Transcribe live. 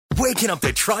waking up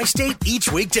the tri-state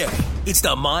each weekday. It's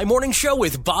the My Morning Show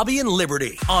with Bobby and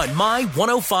Liberty on My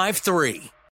 105.3.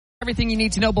 Everything you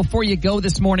need to know before you go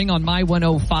this morning on My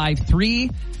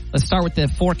 105.3. Let's start with the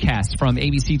forecast from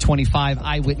ABC 25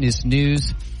 Eyewitness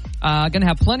News. Going to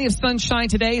have plenty of sunshine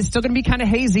today. It's still going to be kind of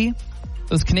hazy.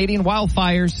 Those Canadian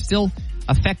wildfires still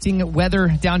affecting weather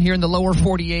down here in the lower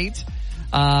 48.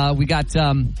 We got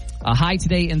a high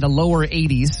today in the lower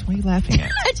 80s. What are you laughing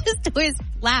at? I just always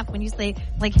laugh when you say,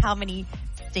 like, how many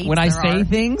states when I say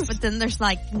things? But then there's,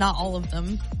 like, not all of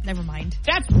them. Never mind.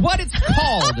 That's what it's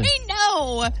called. I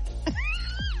know.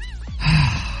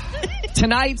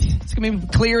 Tonight, it's going to be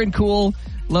clear and cool,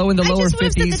 low in the lower 50s. I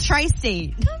just said the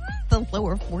tri-state, the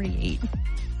lower 48.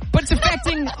 But it's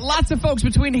affecting lots of folks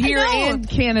between here and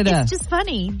Canada. It's just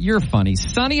funny. You're funny.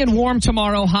 Sunny and warm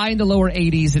tomorrow, high in the lower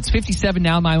 80s. It's 57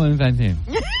 now, my 105.3.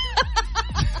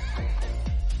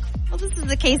 Well, this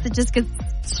is a case that just gets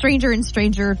stranger and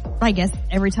stranger, I guess,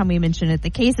 every time we mention it. The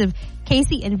case of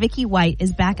Casey and Vicky White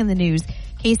is back in the news.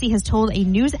 Casey has told a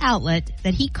news outlet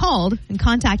that he called and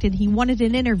contacted. He wanted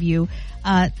an interview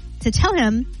to tell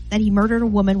him that he murdered a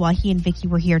woman while he and Vicky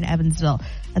were here in Evansville.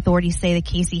 Authorities say that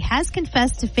Casey has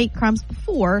confessed to fake crimes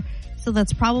before, so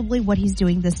that's probably what he's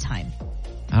doing this time.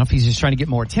 I don't know if he's just trying to get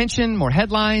more attention, more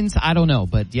headlines. I don't know.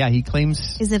 But yeah, he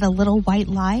claims... Is it a little white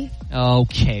lie?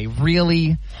 Okay,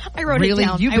 really? I wrote it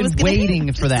down. You've been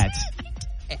waiting for that.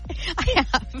 I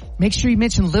have. Make sure you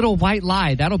mention little white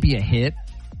lie. That'll be a hit.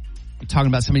 You're talking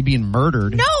about somebody being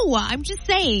murdered. No, I'm just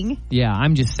saying. Yeah,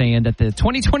 I'm just saying that the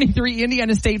 2023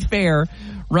 Indiana State Fair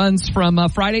runs from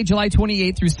Friday, July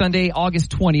 28th through Sunday,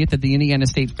 August 20th at the Indiana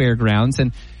State Fairgrounds.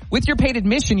 And with your paid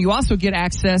admission, you also get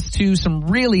access to some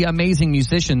really amazing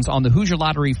musicians on the Hoosier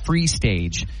Lottery free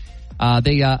stage.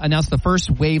 They announced the first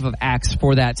wave of acts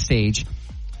for that stage.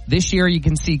 This year, you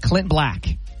can see Clint Black.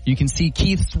 You can see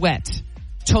Keith Sweat,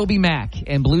 Toby Mac,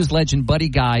 and blues legend Buddy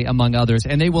Guy, among others.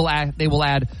 And they will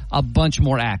add a bunch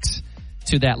more acts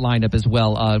to that lineup as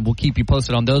well. We'll keep you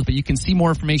posted on those, but you can see more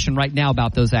information right now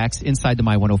about those acts inside the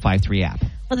My 105.3 app.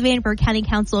 Well, the Vandenberg County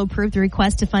Council approved the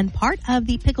request to fund part of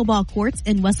the pickleball courts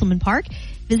in Wesselman Park.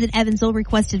 Visit Evansville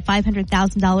requested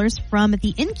 $500,000 from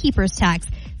the innkeeper's tax.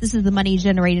 This is the money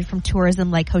generated from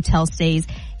tourism like hotel stays.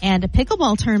 And a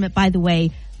pickleball tournament, by the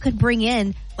way, could bring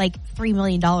in like $3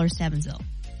 million to Evansville.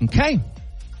 Okay.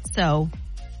 So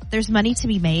there's money to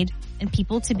be made and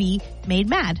people to be made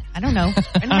mad. I don't know.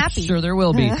 I'm happy. Sure there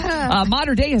will be.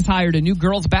 Modern Day has hired a new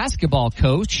girls basketball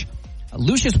coach,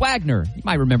 Lucius Wagner. You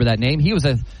might remember that name. He was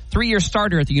a 3-year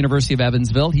starter at the University of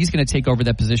Evansville. He's going to take over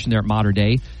that position there at Modern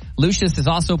Day. Lucius has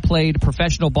also played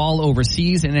professional ball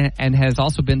overseas and has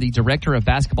also been the director of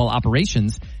basketball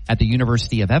operations at the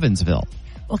University of Evansville.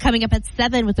 Well, coming up at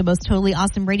 7 with the most totally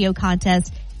awesome radio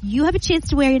contest, you have a chance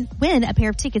to win a pair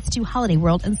of tickets to Holiday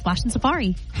World and Splash and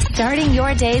Safari. Starting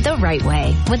your day the right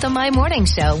way with the My Morning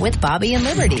Show with Bobby and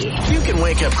Liberty. You can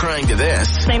wake up crying to this.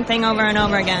 Same thing over and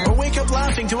over again. Or wake up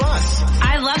laughing to us.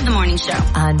 I love the morning show.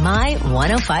 On My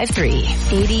 105.3.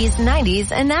 80s,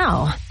 90s, and now.